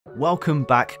Welcome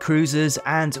back, cruisers,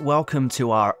 and welcome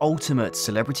to our Ultimate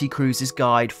Celebrity Cruises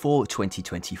Guide for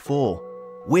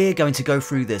 2024. We're going to go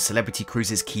through the Celebrity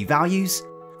Cruises key values,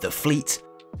 the fleet,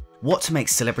 what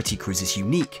makes Celebrity Cruises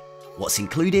unique, what's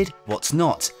included, what's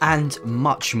not, and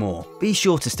much more. Be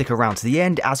sure to stick around to the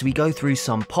end as we go through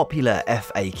some popular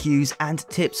FAQs and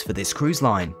tips for this cruise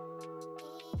line.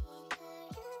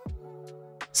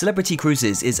 Celebrity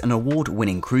Cruises is an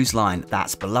award-winning cruise line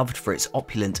that's beloved for its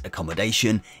opulent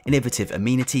accommodation, innovative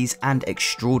amenities, and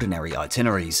extraordinary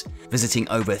itineraries, visiting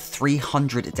over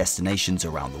 300 destinations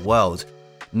around the world.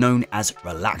 Known as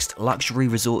relaxed luxury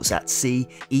resorts at sea,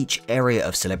 each area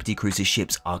of Celebrity Cruises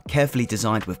ships are carefully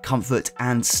designed with comfort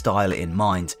and style in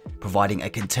mind, providing a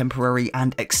contemporary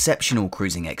and exceptional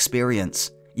cruising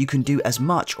experience. You can do as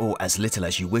much or as little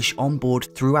as you wish on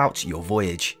board throughout your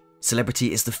voyage.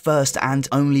 Celebrity is the first and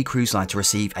only cruise line to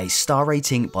receive a star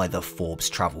rating by the Forbes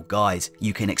Travel Guide.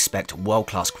 You can expect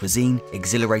world-class cuisine,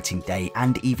 exhilarating day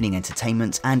and evening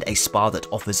entertainment, and a spa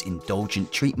that offers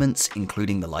indulgent treatments,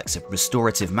 including the likes of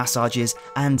restorative massages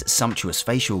and sumptuous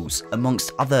facials,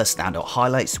 amongst other standout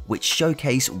highlights which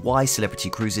showcase why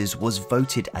Celebrity Cruises was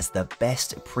voted as the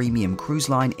best premium cruise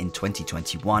line in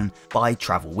 2021 by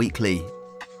Travel Weekly.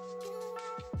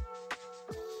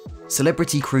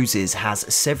 Celebrity Cruises has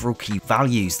several key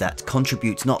values that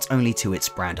contribute not only to its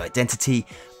brand identity,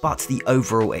 but the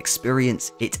overall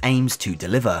experience it aims to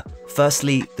deliver.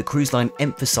 Firstly, the cruise line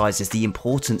emphasizes the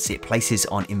importance it places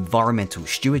on environmental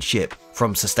stewardship,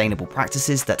 from sustainable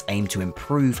practices that aim to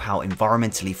improve how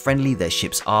environmentally friendly their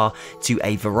ships are to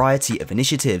a variety of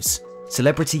initiatives.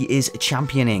 Celebrity is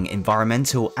championing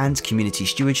environmental and community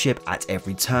stewardship at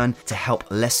every turn to help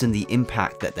lessen the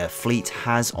impact that their fleet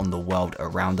has on the world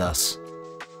around us.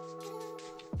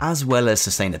 As well as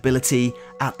sustainability,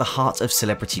 at the heart of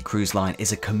Celebrity Cruise Line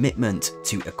is a commitment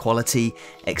to equality,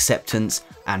 acceptance,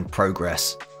 and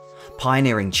progress.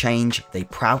 Pioneering change, they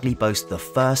proudly boast the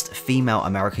first female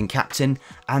American captain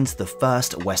and the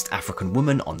first West African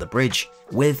woman on the bridge,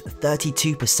 with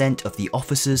 32% of the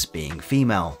officers being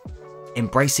female.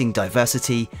 Embracing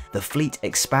diversity, the fleet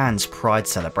expands Pride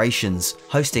celebrations,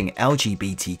 hosting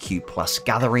LGBTQ+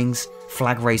 gatherings,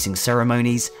 flag-raising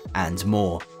ceremonies, and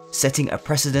more. Setting a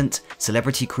precedent,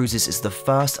 Celebrity Cruises is the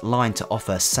first line to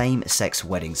offer same-sex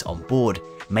weddings on board,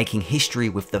 making history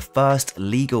with the first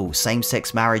legal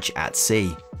same-sex marriage at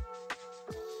sea.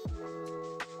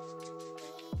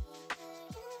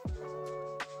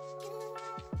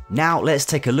 Now let's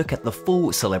take a look at the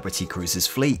full Celebrity Cruises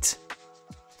fleet.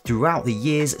 Throughout the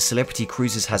years, Celebrity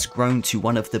Cruises has grown to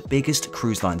one of the biggest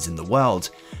cruise lines in the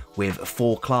world. With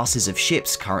 4 classes of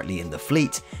ships currently in the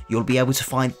fleet, you'll be able to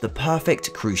find the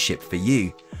perfect cruise ship for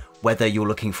you. Whether you're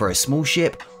looking for a small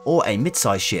ship or a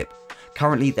mid-size ship,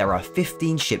 currently there are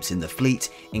 15 ships in the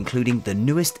fleet, including the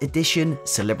newest edition,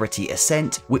 Celebrity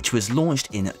Ascent, which was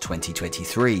launched in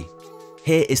 2023.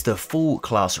 Here is the full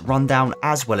class rundown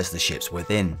as well as the ships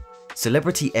within.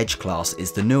 Celebrity Edge class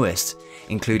is the newest,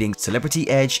 including Celebrity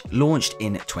Edge launched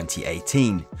in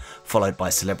 2018, followed by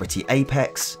Celebrity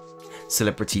Apex,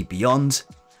 Celebrity Beyond,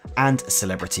 and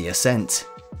Celebrity Ascent.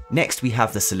 Next we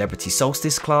have the Celebrity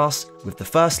Solstice class, with the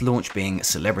first launch being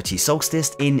Celebrity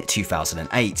Solstice in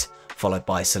 2008, followed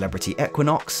by Celebrity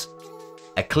Equinox,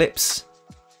 Eclipse,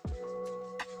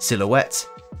 Silhouette,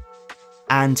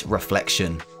 and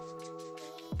Reflection.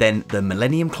 Then the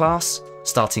Millennium class,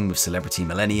 starting with Celebrity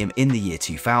Millennium in the year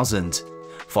 2000,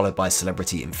 followed by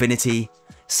Celebrity Infinity,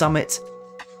 Summit,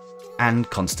 and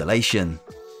Constellation.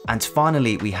 And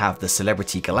finally we have the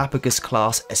Celebrity Galapagos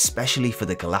class, especially for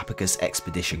the Galapagos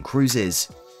Expedition cruises.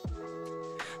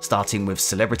 Starting with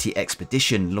Celebrity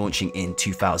Expedition launching in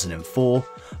 2004,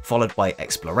 followed by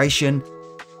Exploration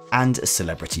and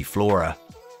Celebrity Flora.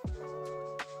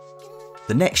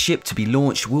 The next ship to be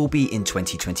launched will be in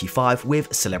 2025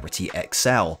 with Celebrity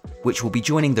XL, which will be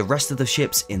joining the rest of the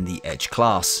ships in the Edge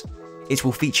class. It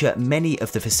will feature many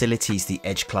of the facilities the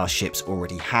Edge class ships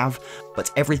already have,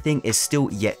 but everything is still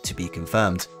yet to be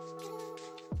confirmed.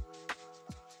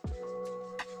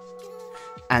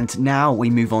 And now we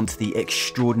move on to the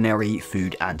extraordinary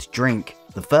food and drink.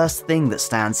 The first thing that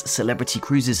stands Celebrity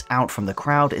Cruises out from the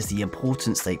crowd is the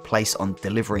importance they place on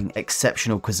delivering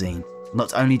exceptional cuisine.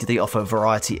 Not only do they offer a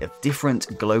variety of different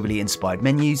globally inspired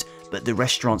menus, but the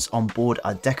restaurants on board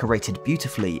are decorated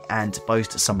beautifully and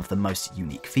boast some of the most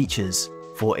unique features.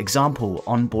 For example,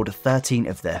 on board 13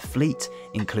 of their fleet,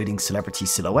 including Celebrity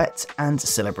Silhouette and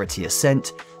Celebrity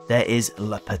Ascent, there is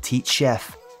Le Petit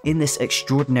Chef. In this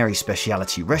extraordinary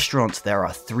specialty restaurant, there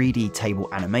are 3D table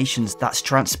animations that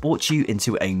transport you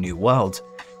into a new world,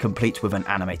 complete with an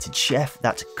animated chef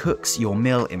that cooks your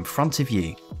meal in front of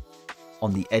you.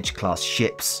 on the Edge-class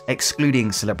ships.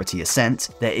 Excluding Celebrity Ascent,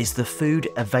 there is the food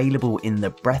available in the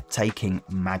breathtaking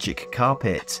Magic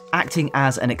Carpet. Acting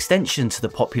as an extension to the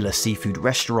popular seafood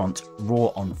restaurant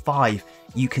Raw on 5,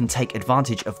 you can take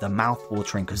advantage of the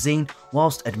mouth-watering cuisine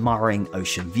whilst admiring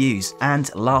ocean views. And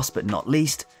last but not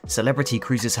least, Celebrity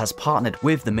Cruises has partnered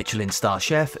with the Michelin star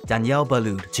chef Daniel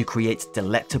Boulud to create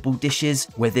delectable dishes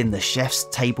within the chef's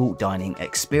table dining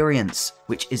experience,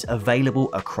 which is available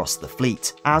across the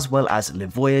fleet, as well as Le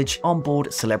Voyage on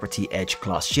board Celebrity Edge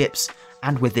class ships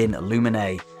and within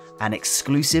Lumine, an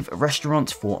exclusive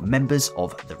restaurant for members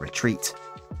of the retreat.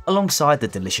 Alongside the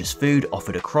delicious food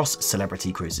offered across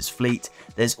Celebrity Cruises' fleet,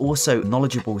 there's also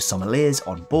knowledgeable sommeliers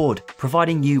on board,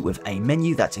 providing you with a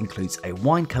menu that includes a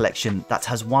wine collection that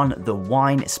has won the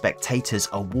Wine Spectators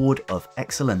Award of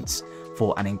Excellence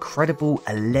for an incredible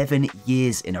 11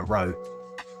 years in a row.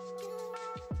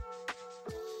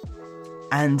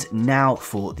 And now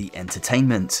for the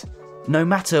entertainment. No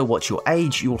matter what your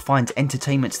age, you'll find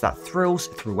entertainment that thrills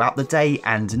throughout the day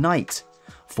and night.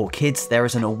 For kids, there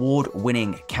is an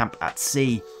award-winning Camp at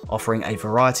Sea, offering a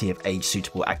variety of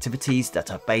age-suitable activities that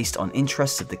are based on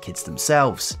interests of the kids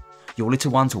themselves. Your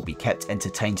little ones will be kept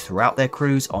entertained throughout their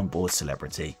cruise on board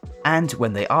Celebrity. And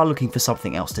when they are looking for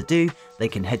something else to do, they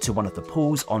can head to one of the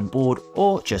pools on board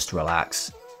or just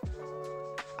relax.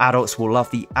 Adults will love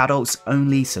the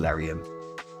adults-only solarium.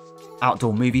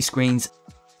 Outdoor movie screens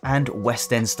and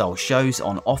West End style shows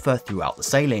on offer throughout the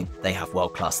sailing. They have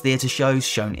world-class theatre shows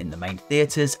shown in the main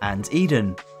theatres and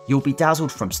Eden. You'll be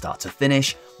dazzled from start to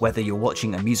finish, whether you're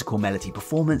watching a musical melody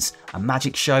performance, a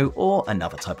magic show, or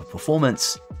another type of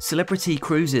performance. Celebrity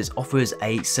Cruises offers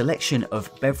a selection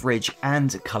of beverage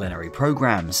and culinary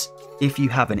programs. If you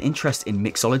have an interest in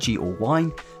mixology or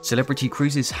wine, Celebrity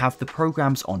Cruises have the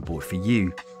programs on board for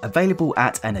you. Available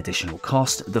at an additional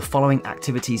cost, the following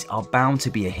activities are bound to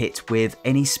be a hit with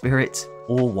any spirit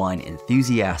or wine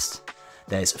enthusiast.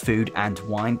 There's food and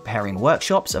wine pairing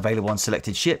workshops available on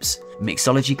selected ships,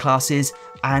 mixology classes,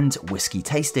 and whiskey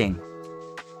tasting.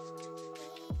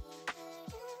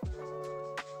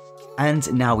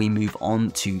 And now we move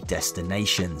on to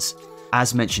destinations.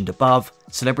 As mentioned above,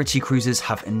 Celebrity Cruises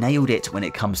have nailed it when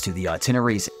it comes to the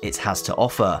itineraries it has to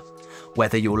offer.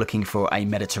 Whether you're looking for a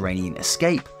Mediterranean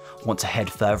escape, want to head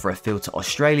further afield to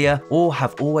Australia, or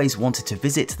have always wanted to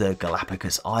visit the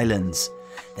Galapagos Islands,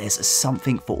 there's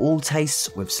something for all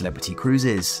tastes with Celebrity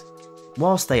Cruises.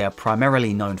 Whilst they are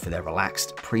primarily known for their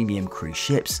relaxed premium cruise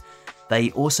ships,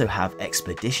 they also have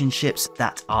expedition ships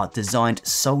that are designed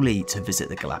solely to visit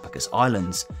the Galapagos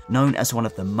Islands, known as one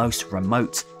of the most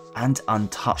remote and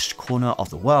untouched corner of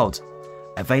the world.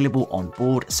 Available on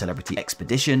board Celebrity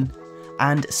Expedition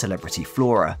and Celebrity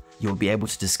Flora, you'll be able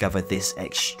to discover this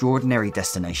extraordinary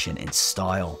destination in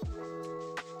style.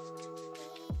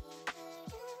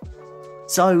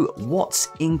 So, what's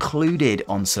included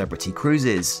on Celebrity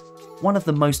Cruises? One of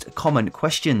the most common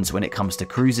questions when it comes to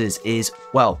cruises is,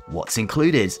 well, what's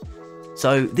included?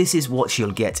 So this is what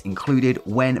you'll get included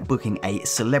when booking a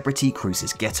Celebrity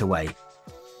Cruises getaway.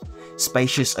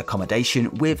 Spacious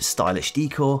accommodation with stylish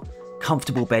decor,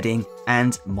 comfortable bedding,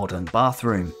 and modern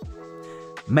bathroom.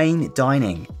 Main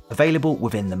dining, available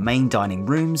within the main dining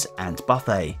rooms and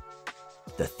buffet.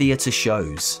 The theatre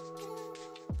shows.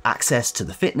 Access to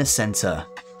the fitness centre,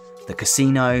 the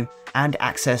casino, and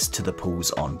access to the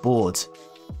pools on board.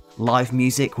 Live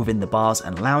music within the bars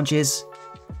and lounges,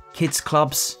 kids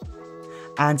clubs,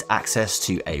 and access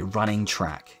to a running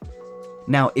track.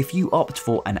 Now, if you opt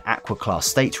for an Aqua Class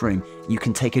stateroom, you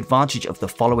can take advantage of the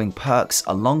following perks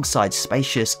alongside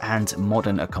spacious and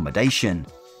modern accommodation.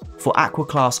 For Aqua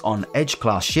Class on Edge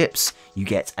Class ships, you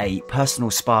get a personal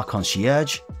spa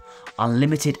concierge,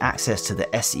 unlimited access to the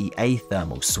SEA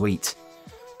thermal suite,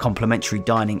 complimentary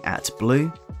dining at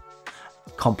Blue,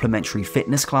 complimentary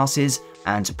fitness classes,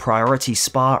 and priority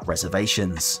spa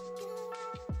reservations.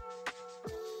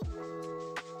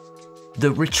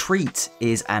 The Retreat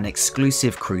is an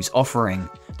exclusive cruise offering.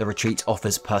 The Retreat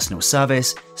offers personal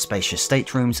service, spacious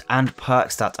staterooms, and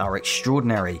perks that are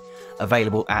extraordinary.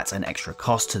 Available at an extra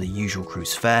cost to the usual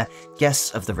cruise fare,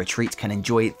 guests of the Retreat can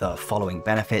enjoy the following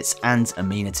benefits and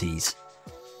amenities: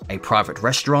 a private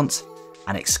restaurant,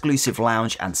 an exclusive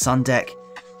lounge and sun deck,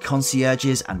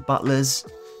 concierges and butlers,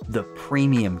 the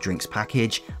premium drinks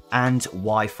package, and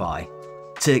Wi-Fi.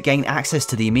 To gain access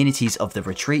to the amenities of the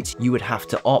Retreat, you would have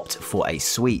to opt for a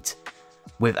suite,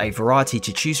 with a variety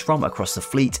to choose from across the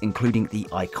fleet, including the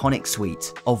Iconic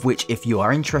Suite, of which, if you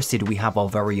are interested, we have our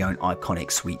very own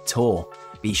Iconic Suite tour.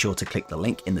 Be sure to click the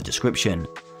link in the description.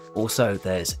 Also,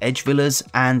 there's Edge Villas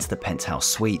and the Penthouse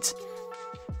Suite.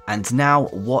 And now,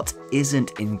 what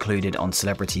isn't included on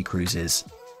celebrity cruises?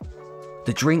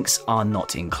 The drinks are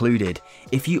not included.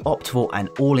 If you opt for an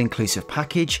all-inclusive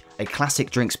package, a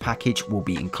classic drinks package will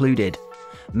be included.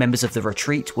 Members of the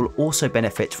retreat will also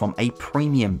benefit from a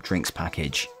premium drinks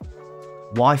package.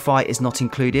 Wi-Fi is not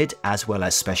included, as well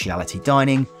as specialty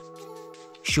dining,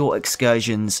 short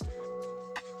excursions,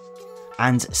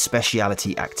 and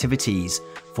specialty activities,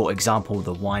 for example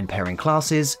the wine pairing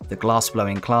classes, the glass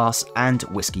blowing class, and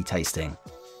whiskey tasting.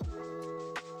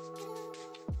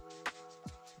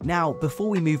 Now, before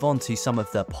we move on to some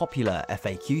of the popular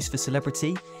FAQs for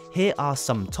Celebrity, here are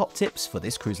some top tips for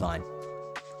this cruise line.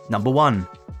 Number 1.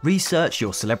 Research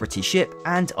your Celebrity ship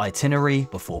and itinerary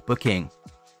before booking.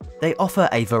 They offer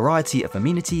a variety of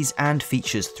amenities and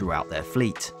features throughout their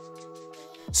fleet.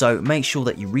 So make sure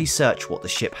that you research what the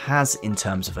ship has in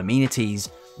terms of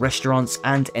amenities, restaurants,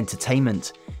 and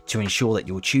entertainment to ensure that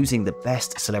you're choosing the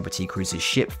best Celebrity Cruises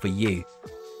ship for you.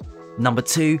 Number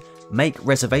 2. Make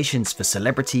reservations for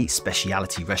Celebrity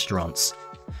specialty restaurants.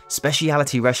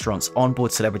 Specialty restaurants on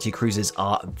board Celebrity Cruises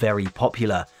are very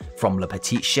popular, from Le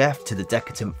Petit Chef to the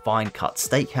decadent fine cut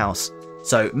steakhouse.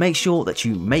 So make sure that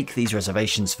you make these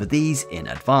reservations for these in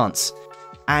advance.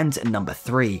 And number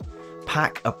 3.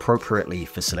 Pack appropriately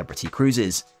for Celebrity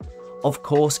Cruises. Of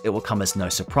course, it will come as no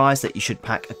surprise that you should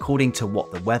pack according to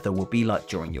what the weather will be like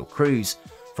during your cruise.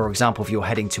 For example, if you're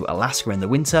heading to Alaska in the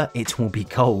winter, it will be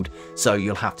cold, so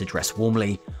you'll have to dress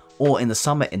warmly. Or in the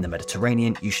summer in the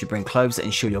Mediterranean, you should bring clothes that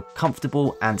ensure you're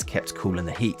comfortable and kept cool in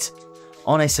the heat.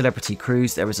 On a Celebrity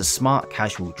Cruise, there is a smart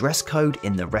casual dress code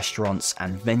in the restaurants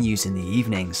and venues in the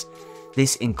evenings.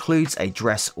 This includes a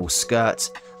dress or skirt,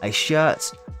 a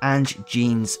shirt, and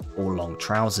jeans or long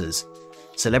trousers.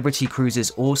 Celebrity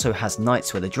Cruises also has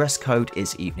nights where the dress code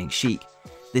is evening chic.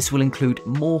 This will include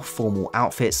more formal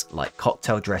outfits like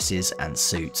cocktail dresses and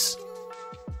suits.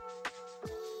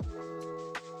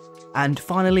 And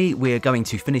finally, we're going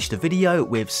to finish the video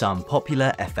with some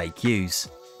popular FAQs.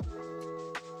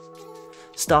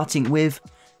 Starting with,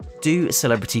 do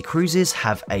Celebrity Cruises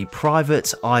have a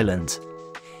private island?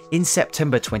 In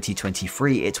September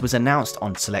 2023, it was announced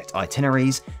on select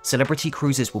itineraries, Celebrity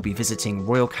Cruises will be visiting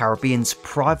Royal Caribbean's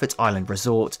private island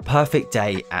resort, Perfect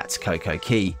Day at Coco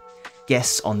Cay.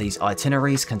 Guests on these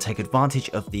itineraries can take advantage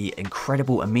of the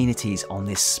incredible amenities on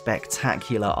this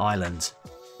spectacular island.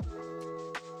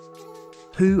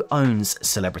 Who owns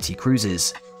Celebrity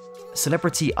Cruises?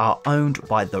 Celebrity are owned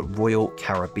by the Royal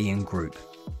Caribbean Group.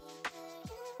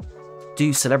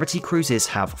 Do Celebrity Cruises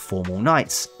have formal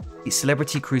nights?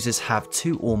 Celebrity Cruises have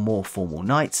 2 or more formal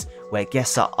nights where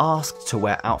guests are asked to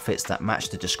wear outfits that match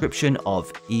the description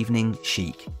of evening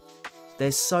chic.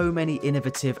 There's so many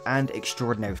innovative and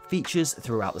extraordinary features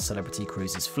throughout the Celebrity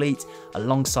Cruises fleet,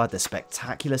 alongside the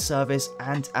spectacular service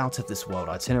and out-of-this-world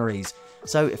itineraries.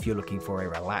 So if you're looking for a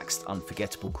relaxed,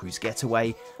 unforgettable cruise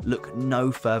getaway, look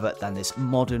no further than this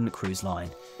modern cruise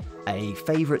line. A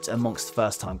favourite amongst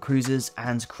first-time cruisers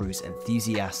and cruise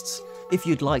enthusiasts. If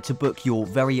you'd like to book your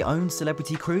very own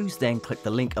Celebrity Cruise, then click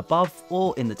the link above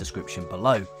or in the description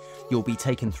below. You'll be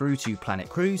taken through to Planet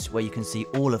Cruise, where you can see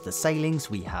all of the sailings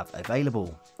we have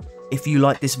available. If you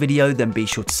like this video, then be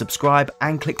sure to subscribe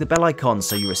and click the bell icon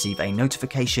so you receive a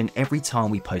notification every time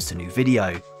we post a new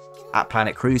video. At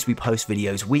Planet Cruise, we post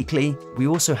videos weekly. We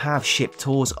also have ship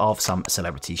tours of some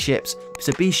Celebrity ships,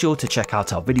 so be sure to check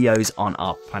out our videos on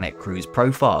our Planet Cruise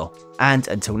profile. And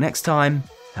until next time,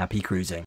 happy cruising.